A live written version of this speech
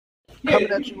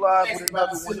Coming at you live with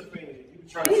another one.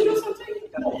 Got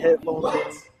the headphones on.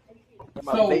 Got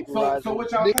my vaporizer. So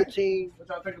what y'all nicotine. What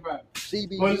y'all think about it?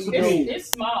 CBD.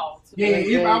 It's small. Yeah,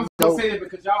 I was gonna say it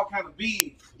because y'all kind of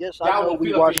big. Yes, I know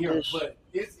we watched this. But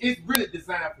it's really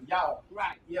designed for y'all.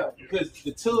 Right. Yeah, because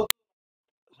the tub.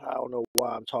 I don't know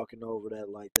why I'm talking over that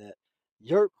like that.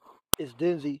 YURP is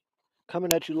DENZY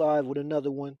coming at you live with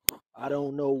another one. I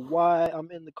don't know why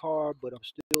I'm in the car, but I'm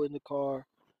still in the car.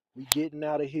 We getting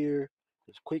out of here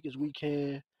as quick as we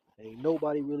can. Ain't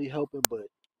nobody really helping but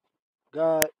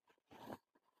God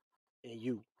and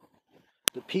you.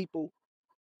 The people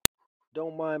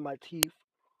don't mind my teeth.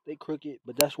 They crooked,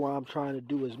 but that's why I'm trying to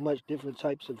do as much different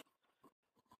types of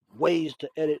ways to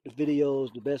edit the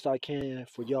videos the best I can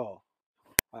for y'all.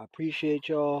 I appreciate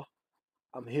y'all.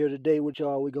 I'm here today with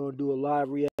y'all. We're gonna do a live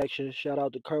reaction. Shout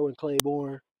out to Kerwin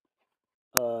Claiborne.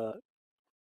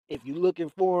 If you're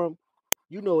looking for him,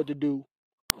 you know what to do.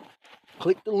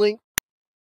 Click the link.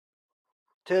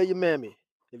 Tell your mammy.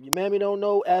 If your mammy don't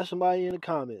know, ask somebody in the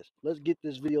comments. Let's get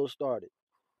this video started.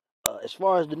 As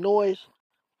far as the noise,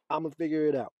 I'm gonna figure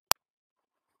it out.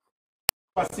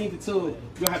 If I see the tub,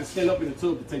 you'll have to stand up in the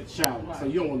tub to take the shower. Right. So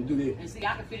you don't want to do that. And see,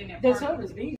 I can fit in there. This tub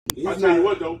is big. I'll tell you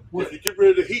what though, if you get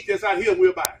rid of the heat that's out here,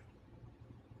 we'll buy it.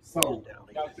 So,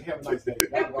 y'all have a nice day.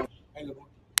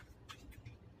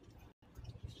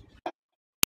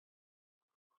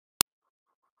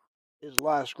 It's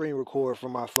live screen record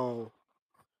from my phone.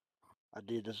 I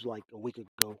did this like a week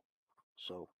ago.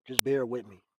 So just bear with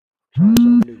me. Trying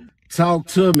something new. Talk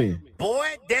to me.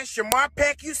 Boy, that's your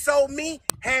Marpack you sold me.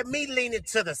 Had me leaning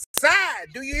to the side.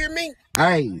 Do you hear me?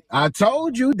 Hey, I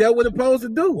told you that what it's supposed to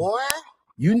do. Boy,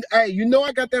 you know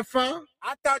I got that file.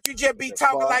 I thought you just be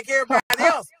talking like everybody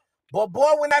else. But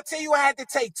boy, when I tell you I had to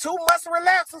take 2 muscle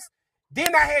relaxers,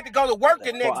 then I had to go to work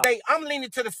the next day. I'm leaning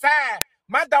to the side.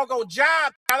 My doggone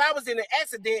job, while I was in an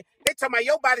accident, they told me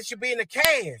your body should be in the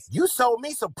cast. You sold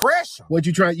me some pressure. What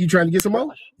you trying to get some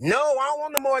more? No, I don't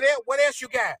want no more of that. What else you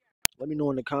got? Let me know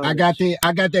in the comments. I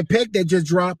got that pack that just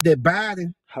dropped, that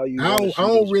Biden. How you I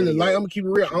don't really like. I'm gonna keep it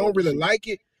real. I don't really like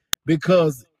it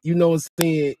because you know what I'm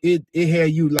saying. It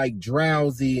had you like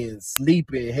drowsy and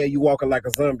sleeping, had you walking like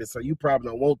a zombie. So you probably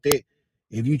don't want that.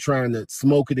 If you trying to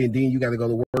smoke it and then you got to go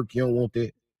to work, you don't want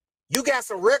that. You got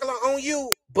some regular on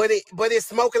you, but it's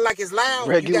smoking like it's loud.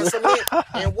 Regular. You got some that.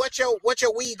 And what your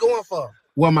weed going for?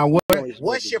 Well, my what?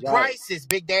 What's your prices,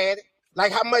 Big Daddy?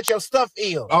 Like how much your stuff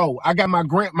is? Oh, I got my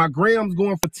grams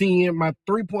going for 10, my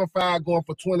 3.5 going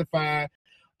for 25,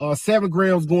 7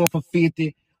 grams going for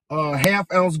 50,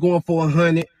 half ounce going for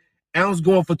 100, ounce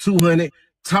going for 200.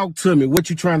 Talk to me. What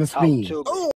you trying to spend?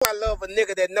 Oh, I love a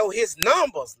nigga that know his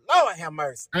numbers. Lord have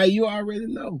mercy. Hey, you already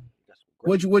know.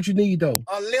 What you need though?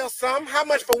 A little something. How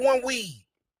much for one weed?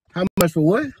 How much for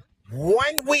what?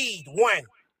 One weed.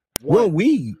 One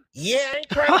weed? Yeah, I ain't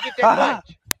trying to get that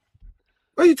much.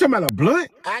 What are you talking about, a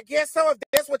blunt? I guess so. If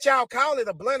that's what y'all call it,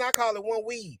 a blunt, I call it one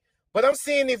weed. But I'm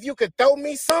saying if you could throw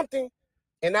me something,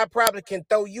 and I probably can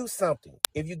throw you something.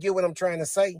 If you get what I'm trying to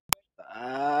say.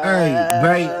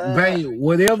 Hey, babe,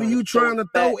 whatever you trying to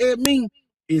throw at me,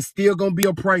 it's still gonna be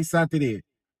a price after that.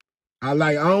 I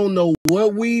don't know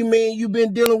what weed man you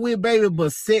been dealing with, baby,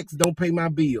 but sex don't pay my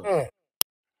bill.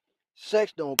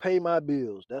 Sex don't pay my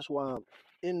bills. That's why I'm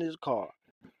in this car.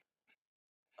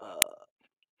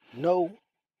 No,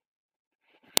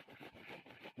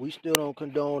 we still don't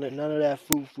condone it. None of that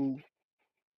foo-foo.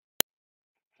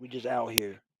 We just out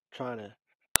here trying to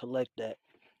collect that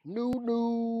new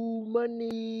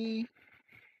money.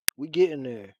 We getting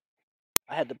there.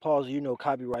 I had to pause,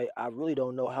 copyright. I really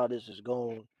don't know how this is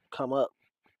going to come up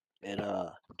and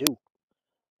do.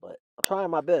 But I'm trying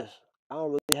my best. I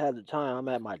don't really have the time. I'm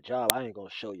at my job. I ain't going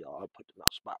to show y'all. I'll put them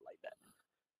on spot like that.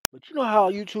 But you know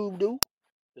how YouTube do.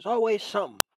 There's always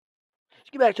something. Let's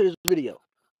get back to this video.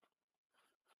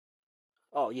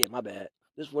 Oh, yeah, my bad.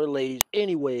 This is for the ladies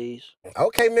anyways.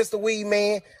 Okay, Mr. Weed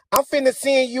Man. I'm finna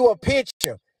send you a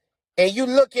picture. And you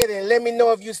look at it and let me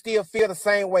know if you still feel the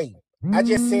same way. I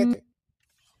just sent it.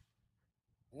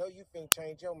 No, you finna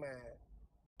change your mind.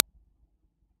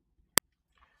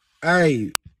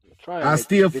 Hey, I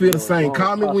still feel the same.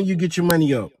 Call me when you get your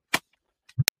money up.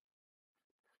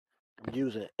 I'm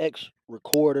using X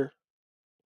recorder.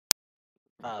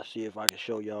 I'll see if I can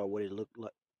show y'all what it looked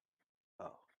like.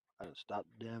 Oh, I done stopped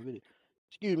the damn video.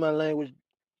 Excuse my language.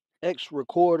 X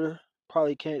recorder.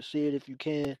 Probably can't see it if you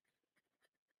can.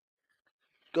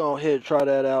 Go ahead and try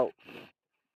that out.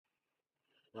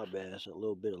 My bad. That's a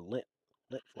little bit of lint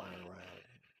flying around.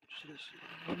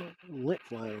 Lint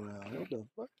flying around. What the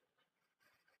fuck?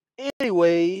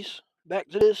 Anyways, back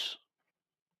to this.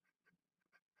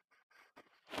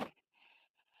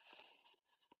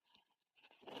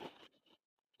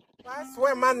 I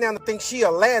swear my nana thinks she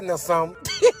Aladdin or something.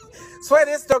 Swear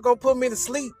this stuff gonna put me to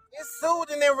sleep. It's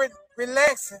soothing and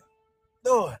relaxing.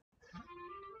 Lord,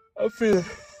 I feel.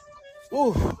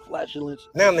 Ooh, flatulence.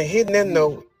 Now they're hitting that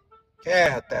note.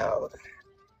 God, dog.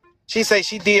 She say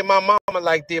she did my mama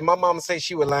like this. My mama say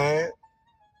she was lying.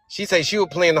 She say she was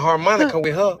playing the harmonica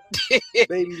with her.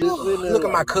 Baby, look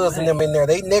at my cousin them in there.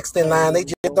 They next in line. They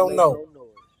just don't know.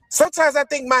 Sometimes I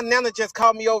think my nana just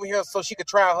called me over here so she could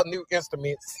try her new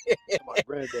instruments.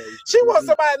 She wants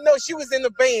somebody to know she was in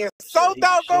the band. So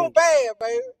doggone bad,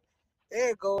 baby. There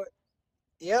you go.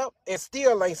 Yep, and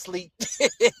still ain't sleep.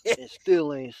 And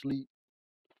still ain't sleep.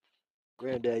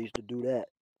 Granddad used to do that.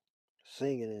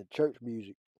 Singing in church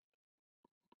music.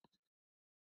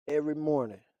 Every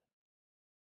morning.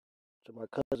 So my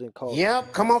cousin called.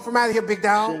 Yep, come on from out of here, big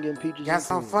dog. Singing Peaches. Got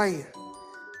something for you.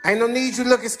 Ain't no need you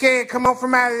looking scared. Come on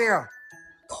from out of there.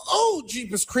 Oh,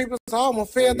 Jeepers Creepers. I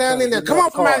almost fell down in there. Come on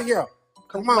from out of here.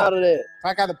 Come on. Out of there.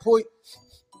 I got to point.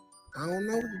 I don't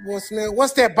know what smell.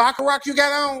 What's that Baccarat you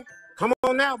got on? Come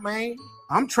on out, man.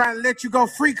 I'm trying to let you go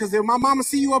free because if my mama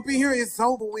see you up in here, it's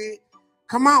over with.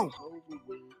 Come on.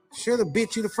 Should have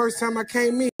bit you the first time I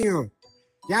came in here.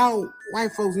 Y'all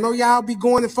white folks know y'all be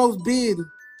going to folks' bid.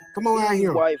 Come on out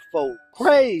here. White folk.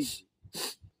 Crazy.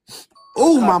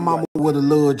 Oh, my mama would have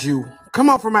loved you. Come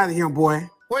on from out of here, boy.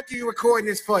 What do you recording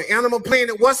this for? Animal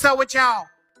Planet. What's up with y'all?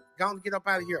 Gonna get up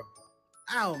out of here.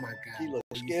 Oh, my God. He look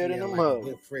scared in the like mud. A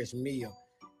good fresh meal.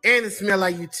 And it smell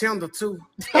like you tender, too.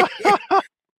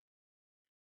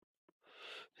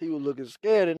 He was looking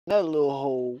scared in that little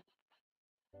hole.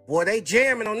 Boy, they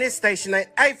jamming on this station.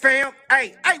 Hey, fam.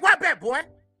 Hey, right back, boy.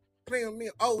 Playing me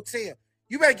an old tail.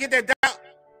 You better get that down.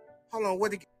 Hold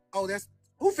on. Oh, that's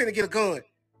who finna get a gun?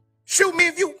 Shoot me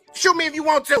if you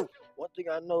want to. One thing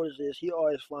I noticed is he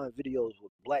always find videos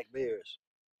with black bears.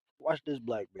 Watch this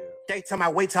black bear. They tell me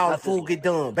wait till all the food get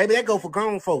done. Baby, that go for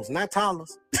grown folks, not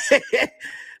toddlers.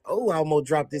 Oh, I almost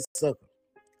dropped this sucker.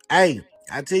 Hey,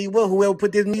 I tell you what, whoever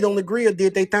put this meat on the grill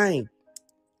did their thing.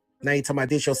 Now you talking about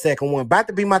this your second one. About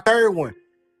to be my third one.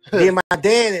 Then my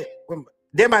daddy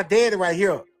right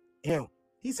here. Him.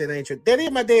 He said, ain't your that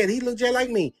is my dad. He look just like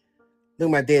me. Look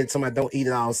at my daddy talking about don't eat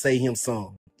it all, say him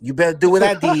some. You better do what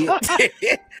I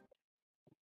did.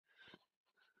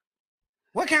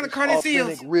 What kind of car this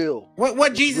is? Real.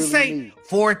 What Jesus really say? Me.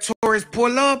 4 tourists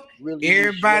pull up, really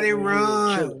everybody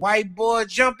run. White boy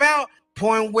jump out,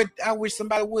 point with. I wish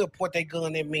somebody would point their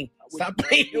gun at me. Stop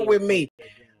playing with me.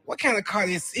 What kind of car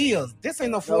this is? This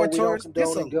ain't no 4 tourists.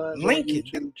 This a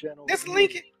Lincoln. This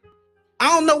Lincoln. I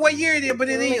don't know what year it is, but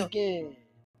it is.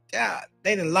 God,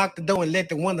 they done locked the door and let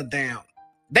the window down.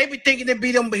 They be thinking it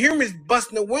be them humans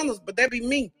busting the windows, but that be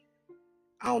me.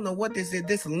 I don't know what this is.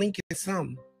 This a Lincoln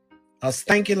something. A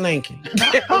stinking Lincoln.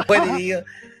 What it is.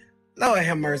 Lord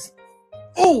have mercy.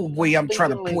 Oh, boy, I'm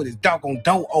trying to pull this doggone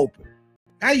door open.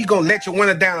 How you gonna let your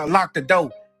window down and lock the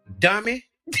door? Dummy.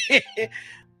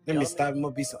 Let me stop. It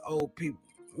must be some old people.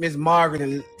 Miss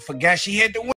Margaret forgot she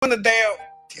had the window down.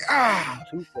 Ah.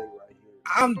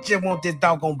 I just want this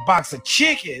doggone box of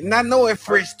chicken. And I know it's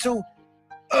fresh too.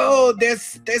 Oh,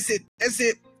 that's it. That's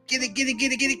it. Get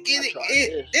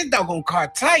it. This doggone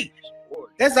car tight.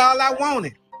 That's all I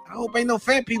wanted. I hope ain't no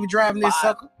fat people driving this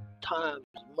sucker. 5 times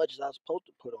as much as I was supposed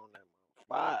to put on that.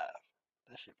 5.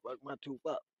 That shit fucked my tooth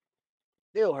up.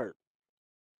 Still hurt.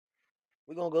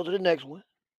 We're gonna go to the next one.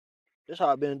 This is how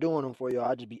I've been doing them for y'all.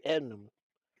 I just be editing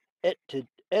them.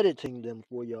 Editing them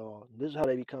for y'all. This is how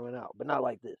they be coming out. But not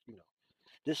like this, you know.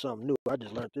 This is something new. I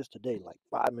just learned this today, like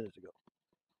 5 minutes ago.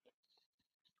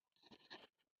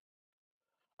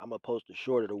 I'm gonna post a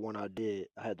short of the one I did.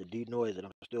 I had to denoise it.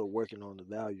 I'm still working on the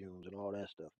volumes and all that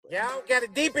stuff. Y'all got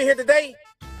it deep in here today.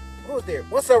 Who's there?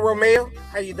 What's up, Romeo?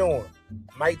 How you doing?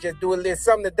 Might just do a little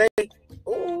something today.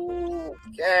 Ooh,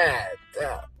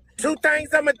 God. 2 things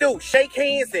I'm gonna do: shake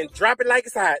hands and drop it like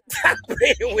it's hot. Stop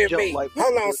playing with me. Like,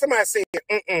 hold on, somebody said,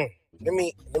 Let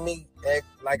me act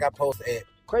like I supposed to act.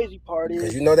 Crazy part is,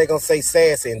 because you know they gonna say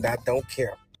sassy, and I don't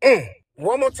care.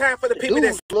 One more time for the people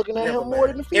that's looking at him more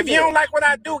than the female. If you don't like what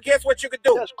I do, guess what you could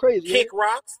do? That's crazy. Kick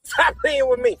rocks. Stop playing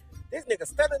with me. This nigga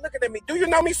study looking at me. Do you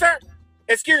know me, sir?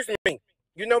 Excuse me.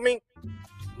 You know me?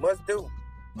 Must do.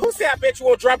 Who said I bet you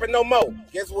won't drop it no more?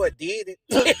 Guess what? Did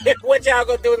it. What y'all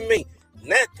gonna do to me?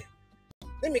 Nothing.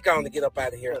 Let me go on to get up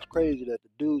out of here. That's crazy that the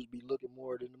dudes be looking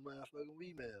more than the motherfucking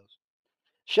females.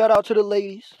 Shout out to the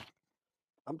ladies.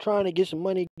 I'm trying to get some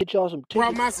money, get y'all some tickets.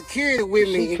 Brought my security with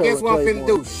me, and guess what I'm finna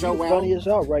do? Show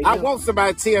out. Right I now. Want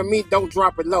somebody to tell me don't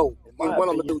drop it low. What I'm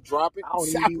gonna do, drop it. I don't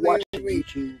even be watching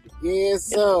YouTube. Yes,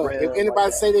 sir. If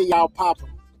anybody say that, y'all pop them.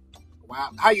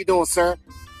 Wow. How you doing, sir?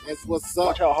 That's what's up.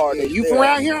 Watch how hard they you from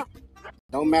around here?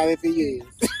 Don't matter if he is.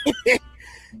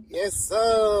 Yes,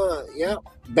 sir. Yep.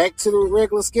 Back to the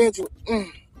regular schedule.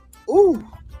 Ooh.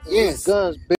 Yes.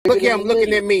 Guns bigger Look here, than I'm looking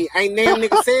Liddy. at me. Ain't damn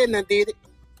nigga said nothing, did it?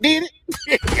 Did it?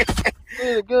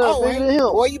 The gun bigger than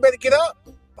him. Boy, you better get up.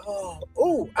 Oh,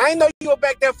 ooh. I ain't know you were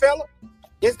back there, fella.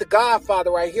 This the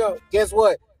Godfather right here. Guess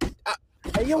what?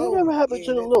 Hey, yo, whatever happened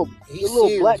to the little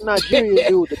serious. black Nigerian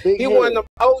dude with the big He head? one of them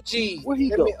OGs. Where he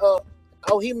Let go? me,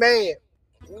 oh, he mad.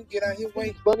 Let me get out here,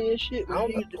 wait. Funny as shit. When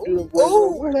he used to do them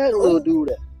Ooh, Where that little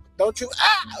dude at? Don't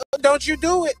you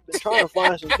do it. Been trying to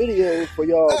find some videos for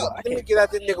y'all, but I Let me can't. get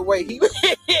out this nigga way. He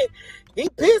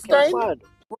pissed, Can't ain't he? find him.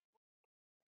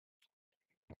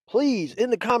 Please, in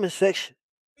the comment section,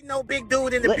 No big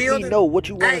dude in the let building. me know what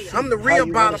you want to see. I'm the how real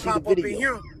you wanna bottle see the pop up in video.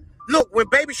 here. Look, when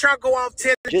Baby Shark go off,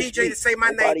 tell the Just DJ me. to say my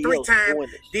Nobody name 3 else times, doing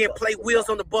this then stuff play with Wheels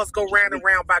y'all. on the Bus Go Just Round me. and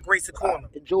Round by Gracie Corner.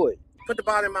 Enjoy it. Put the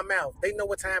ball in my mouth. They know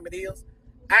what time it is.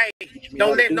 Hey, Teach me don't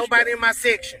how to let do nobody stuff. in my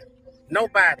section.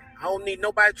 Nobody. I don't need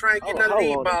nobody trying to I get don't know none of how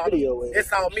these long the balls. video is.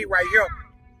 It's all me right here.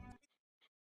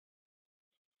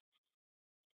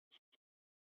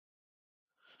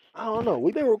 I don't know.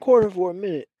 We've been recording for a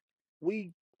minute.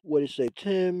 What did it say,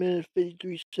 10 minutes,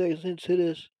 53 seconds into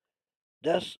this.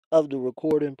 That's of the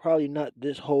recording. Probably not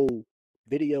this whole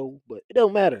video, but it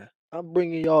don't matter. I'm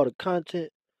bringing y'all the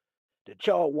content that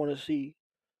y'all want to see.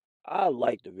 I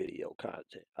like the video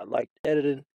content. I like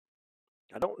editing.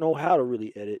 I don't know how to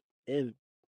really edit. And,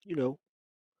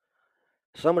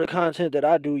 some of the content that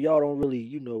I do, y'all don't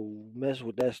really, mess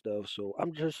with that stuff. So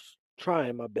I'm just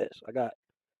trying my best. I got,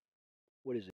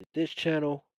 what is it, this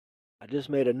channel. I just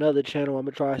made another channel. I'm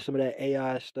going to try some of that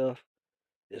AI stuff.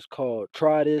 It's called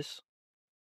Try This.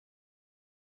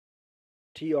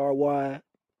 TRY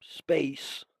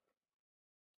space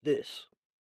this.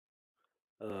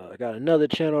 I got another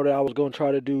channel that I was going to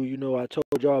try to do. I told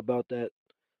y'all about that.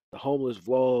 The homeless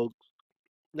vlogs.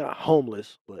 Not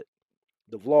homeless, but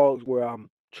the vlogs where I'm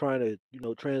trying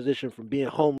to, transition from being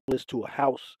homeless to a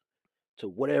house to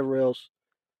whatever else.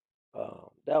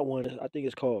 That one, I think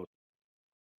it's called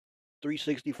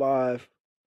 365.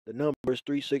 The number is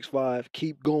 365.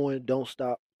 Keep going. Don't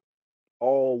stop.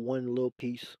 All one little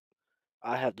piece.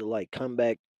 I have to come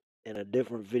back in a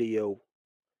different video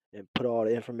and put all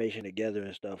the information together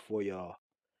and stuff for y'all.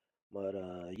 But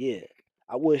yeah,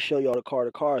 I would show y'all the car.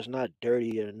 The car is not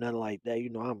dirty or nothing like that.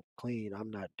 I'm clean. I'm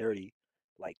not dirty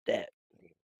like that.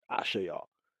 I'll show y'all.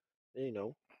 It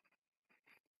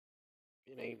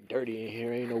ain't dirty in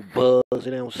here. Ain't no bugs.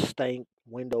 It don't stink.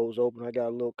 Windows open. I got a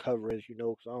little coverage,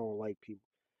 because I don't like people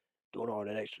doing all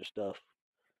that extra stuff.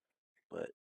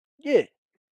 But yeah,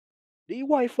 these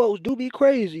white folks do be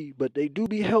crazy, but they do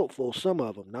be helpful. Some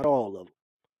of them, not all of them.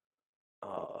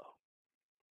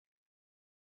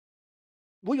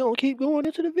 We're going to keep going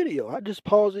into the video. I just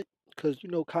pause it because,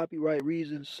 copyright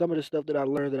reasons. Some of the stuff that I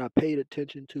learned that I paid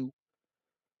attention to.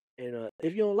 And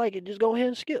if you don't like it, just go ahead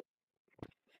and skip.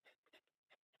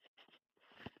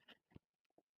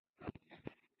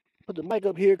 Put the mic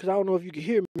up here because I don't know if you can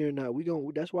hear me or not.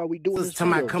 That's why we doing this Time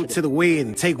video I come today. to the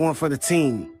wedding, take one for the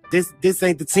team. This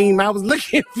ain't the team I was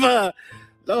looking for.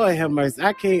 Lord have mercy.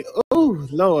 I can't. Oh,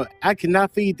 Lord. I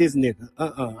cannot feed this nigga. I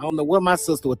don't know what my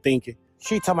sister was thinking.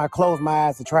 She told me I close my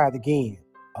eyes and try it again.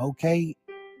 Okay.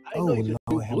 Oh,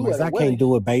 Lord have mercy. I can't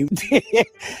do it, baby.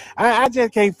 I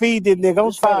just can't feed this nigga.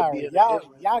 I'm sorry.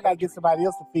 Y'all gotta get somebody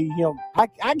else to feed him. I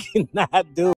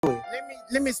cannot do it.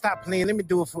 Let me stop playing. Let me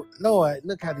do it for Lord.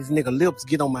 Look how this nigga lips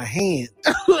get on my hand.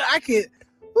 I can't.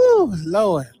 Ooh,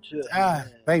 Lord.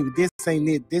 Baby, this ain't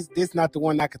it. This not the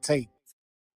one I could take.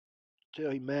 Tell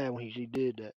he mad when she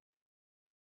did that.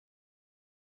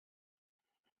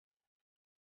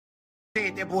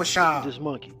 That boy Shaw. This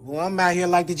monkey. Well, I'm out here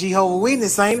like the Jehovah's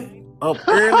Witness, ain't it? Up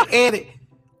early at it.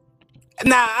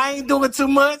 Nah, I ain't doing too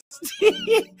much.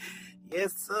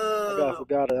 Yes, sir. I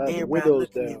forgot I had the Everybody windows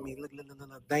looking down. at me. Look.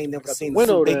 They ain't never Got seen the the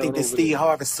suit. window They down think this over Steve there.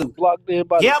 Harvey suit. Blocked in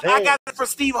by Yep, the I got it from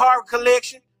Steve Harvey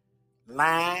collection.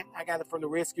 Line. I got it from the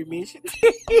rescue mission.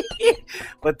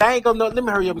 But they ain't gonna know. Let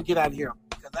me hurry up and get out of here.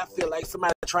 Because I feel like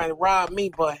somebody trying to rob me,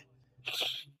 boy.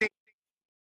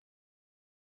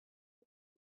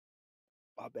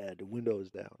 My bad, the window is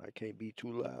down. I can't be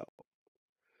too loud.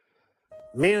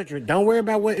 Mildred, don't worry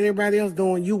about what everybody else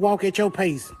doing. You walk at your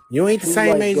pace. You ain't the True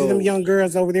same life age as them goals. young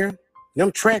girls over there.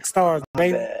 Them track stars, My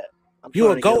baby. bad. I'm You a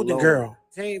trying to get golden alone. girl.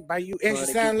 Hey, by you Trying to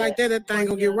exercising get like that thing money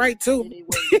gonna get on right too. anyway.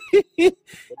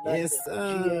 But not Yes,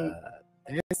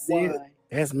 that's Why? it.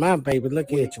 That's my baby.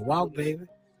 Look at you. Walk, baby.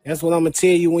 That's what I'm gonna tell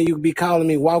you when you be calling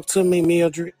me. Walk to me,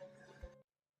 Mildred.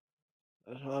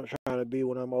 That's how I'm trying to be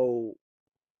when I'm old.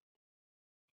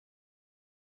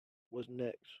 What's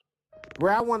next?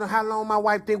 Bro, I wonder how long my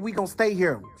wife think we gonna stay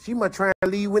here. She must try to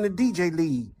leave when the DJ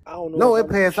leave. I don't know. No, if it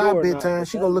I'm passed sure our or not, bedtime. but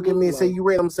She that gonna look at me and look say, like "You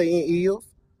ready?" I'm saying, "Eels."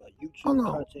 a YouTube Hold on,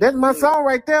 content that's my creator. song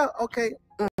right there. Okay.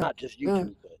 Not just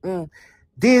YouTube, but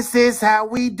This is how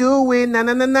we do it. Na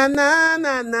na na na na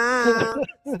na na.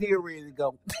 Still ready to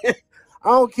go. I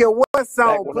don't care what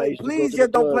song. when I used to go Please to the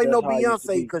just don't club, play no that's how I used to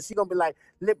Beyonce be. because she gonna be like,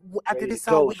 after Ready this to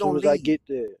song, go we as soon gonna as I leave. get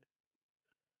there.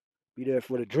 Be there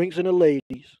for the drinks and the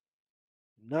ladies.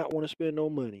 Not want to spend no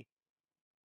money.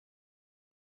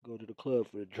 Go to the club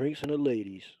for the drinks and the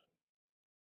ladies.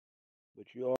 But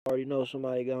you already know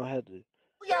somebody gonna have to.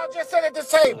 Y'all just sit at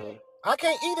this table. I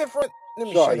can't eat in front. Let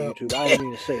me Sorry, shut up. YouTube. I didn't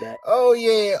mean to say that. Oh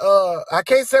yeah. I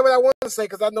can't say what I want to say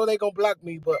because I know they gonna block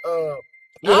me. But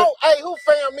hey, who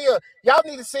found me? Y'all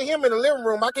need to see him in the living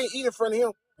room. I can't eat in front of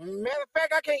him. Matter of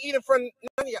fact, I can't eat in front of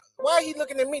none of y'all. Why he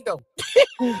looking at me though?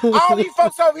 All these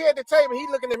folks over here at the table, he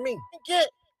looking at me.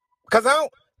 Cause I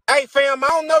don't. Hey fam, I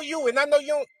don't know you, and I know you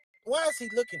don't. Why is he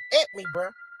looking at me, bro?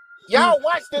 Y'all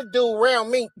watch this dude around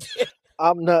me.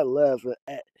 I'm not laughing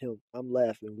at him. I'm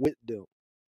laughing with them.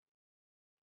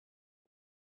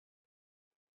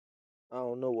 I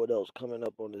don't know what else coming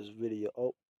up on this video.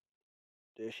 Oh,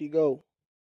 there she go.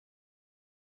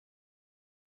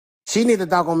 She need a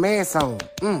doggone man song.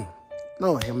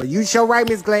 Lord, you sure right,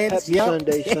 Miss Gladys. Happy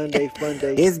Sunday, Sunday, fun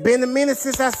day. It's been a minute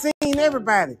since I seen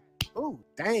everybody. Oh,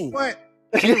 dang. What?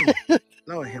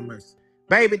 Lord have mercy.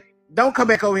 Baby, don't come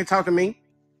back over here and talk to me.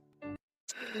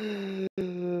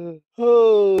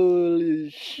 Holy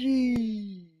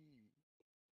shit.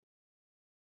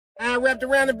 I wrapped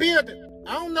around the building.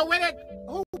 I don't know where that.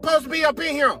 Who's supposed to be up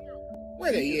in here?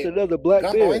 Where they It's at? another black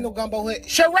Gumbo, bear. ain't no gumbo head.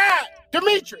 Sherrod,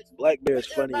 Demetrius. Black bear is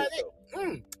funny as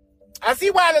hell. I see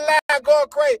why the line going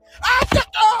crazy. Oh, shut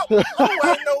up! Oh,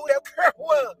 I didn't know who that girl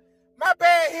was. My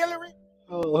bad, Hillary.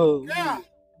 Oh, yeah.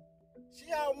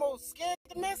 She almost scared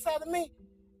the mess out of me.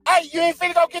 Hey, you ain't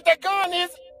finna go get that gun, is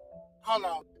it? Hold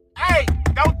on. Hey,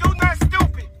 don't do nothing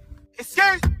stupid.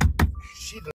 Excuse me.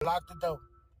 She done locked the door.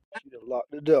 She done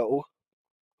locked the door.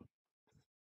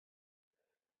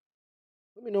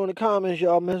 Let me know in the comments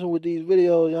y'all messing with these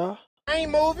videos, y'all. I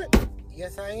ain't moving.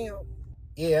 Yes, I am.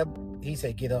 Yeah, he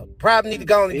said get up. Probably need to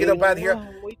go and get up out of here.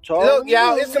 Look,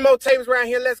 y'all, it's some more tables around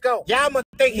here. Let's go. Y'all must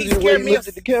think he scared me. At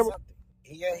the camera.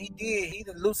 Yeah, he did. He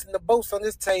done loosened the bolts on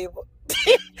this table.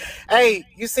 Hey,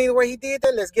 you seen where he did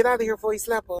that? Let's get out of here before he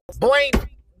slap us. Boy ain't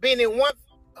been in one.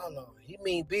 Oh no, he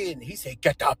mean business. He said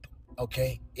get up.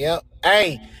 Okay. Yep.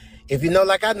 Hey, if you know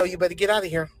like I know, you better get out of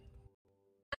here.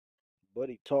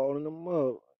 Buddy taller than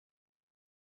up.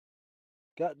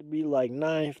 Got to be like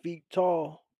 9 feet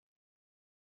tall.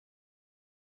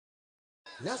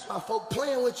 That's why folk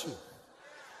playing with you.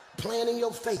 Playing in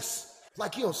your face.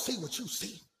 Like you don't see what you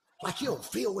see. Like you don't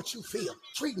feel what you feel.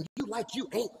 Treating you like you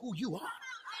ain't who you are.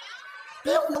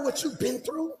 They don't know what you've been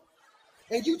through.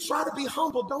 And you try to be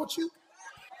humble, don't you?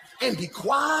 And be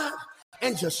quiet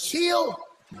and just chill.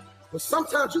 But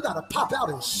sometimes you gotta pop out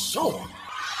and show them.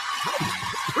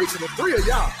 I'm preaching to 3 of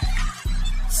y'all.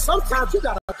 Sometimes you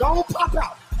gotta go and pop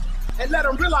out and let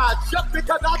them realize just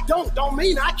because I don't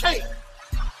mean I can't.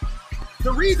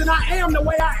 The reason I am the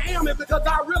way I am is because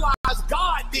I realize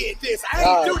God did this. I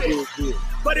ain't do this.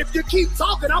 But if you keep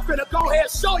talking, I'm gonna go ahead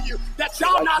and show you that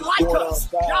y'all not like us.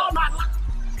 Y'all not like.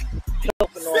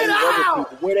 Sit down.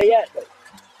 Where they at though?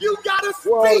 You gotta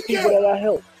Where are all the speak people it. that I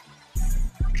help?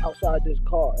 Outside this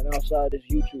car and outside this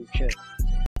YouTube channel.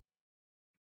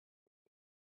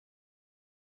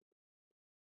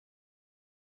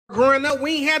 Growing up,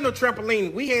 we ain't had no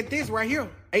trampoline. We had this right here,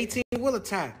 18-wheeler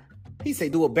tie. He say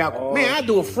do a balcony. Oh, man, I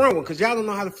do a front one because y'all don't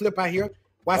know how to flip out here.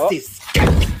 Watch this.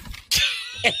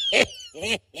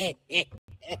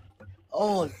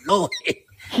 Oh, Lord.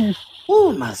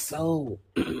 Oh, my soul.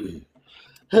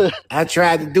 I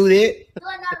tried to do that. Do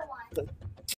another one.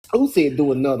 Who said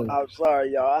do another one? I'm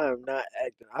sorry, y'all. I am not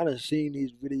acting. I done seen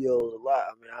these videos a lot.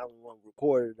 I mean, I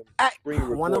recorded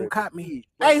them. One of them caught me.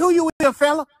 Hey, who you with,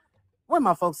 fella? Where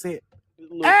my folks at?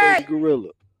 Little baby gorilla.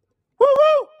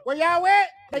 Woo-woo! Where y'all at?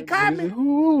 They caught me.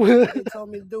 They told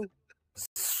me to do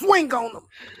swing on them.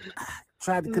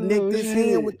 Tried to connect this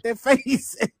hand with their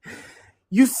face.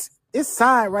 It's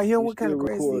side right here. What kind of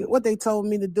crazy? What they told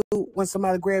me to do when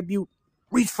somebody grab you,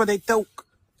 reach for their throat.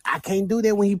 I can't do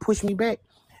that when he pushed me back.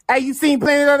 Hey, you seen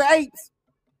Planet of the Apes?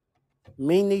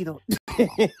 Me neither.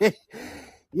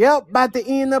 Yep, about to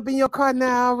end up in your car now.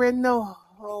 I already know.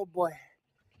 Oh boy,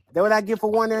 that what I get for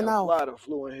wondering now. A lot of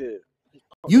flew in here.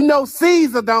 You know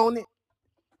Caesar, don't it?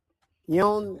 You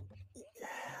don't.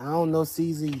 I don't know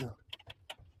Caesar either.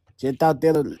 Just thought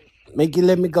that'll make you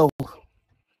let me go.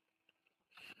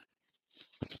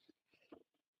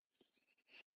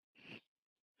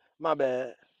 My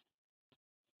bad.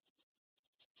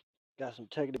 Got some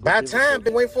technical By difficulties. time,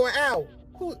 been waiting for an hour.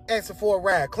 Who asking for a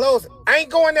ride? Close it. I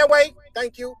ain't going that way.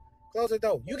 Thank you. Close the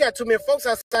door. You got too many folks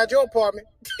outside your apartment.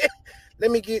 Let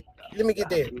me get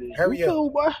there. Hurry up. Cool,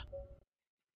 boy.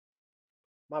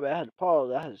 My bad. I had to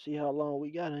pause. I had to see how long we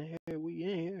got in here. We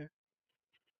in here.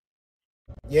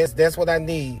 Yes, that's what I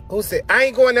need. Who said I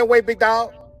ain't going that way, big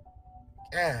dog?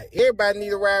 Ah, everybody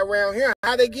need a ride around here.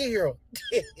 How they get here?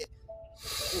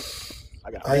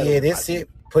 Oh yeah, that's it.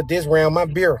 Put this around my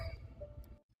beer.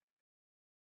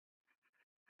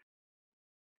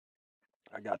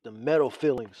 I got the metal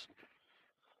fillings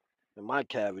in my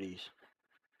cavities.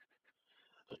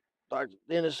 Doctor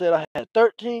then it said I had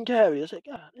 13 cavities. I said,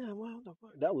 God damn, what the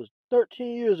fuck? That was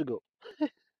 13 years ago.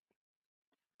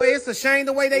 It's a shame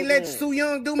the way they let Sue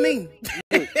Young do me.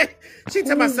 She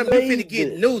talking about something you finna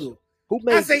get noodle.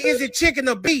 I say, is it chicken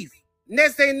or beef?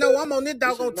 Next thing you know, I'm on this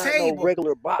doggone table. No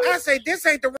regular box. I say, this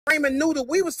ain't the ramen noodle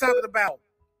we was talking about.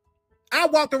 I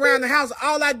walked around the house,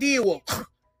 all I did was.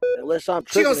 Unless I'm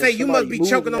she gonna say, you must be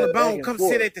choking on the bone, come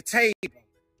sit at the table.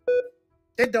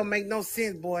 That don't make no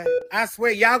sense, boy. I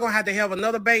swear, y'all gonna have to have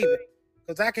another baby.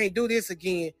 Because I can't do this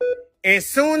again. As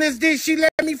soon as she let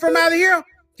me from out of here,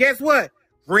 guess what?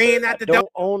 Ran out the door. Don't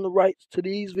own the rights to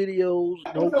these videos.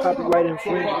 No copyright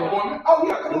infringement.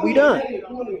 And we done.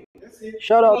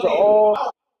 Shout out to all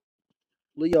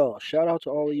of y'all. Shout out to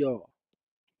all of y'all.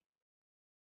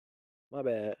 My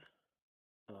bad.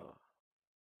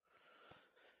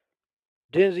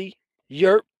 DENZY.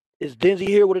 YURP. Is DENZY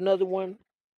here with another one?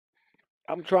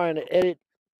 I'm trying to edit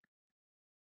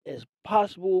as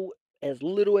possible, as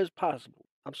little as possible.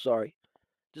 I'm sorry.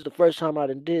 This is the first time I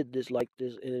did this like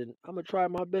this, and I'm going to try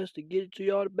my best to get it to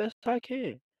y'all the best I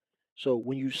can. So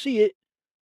when you see it,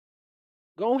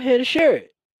 go ahead and share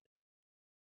it.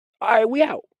 All right, we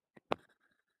out.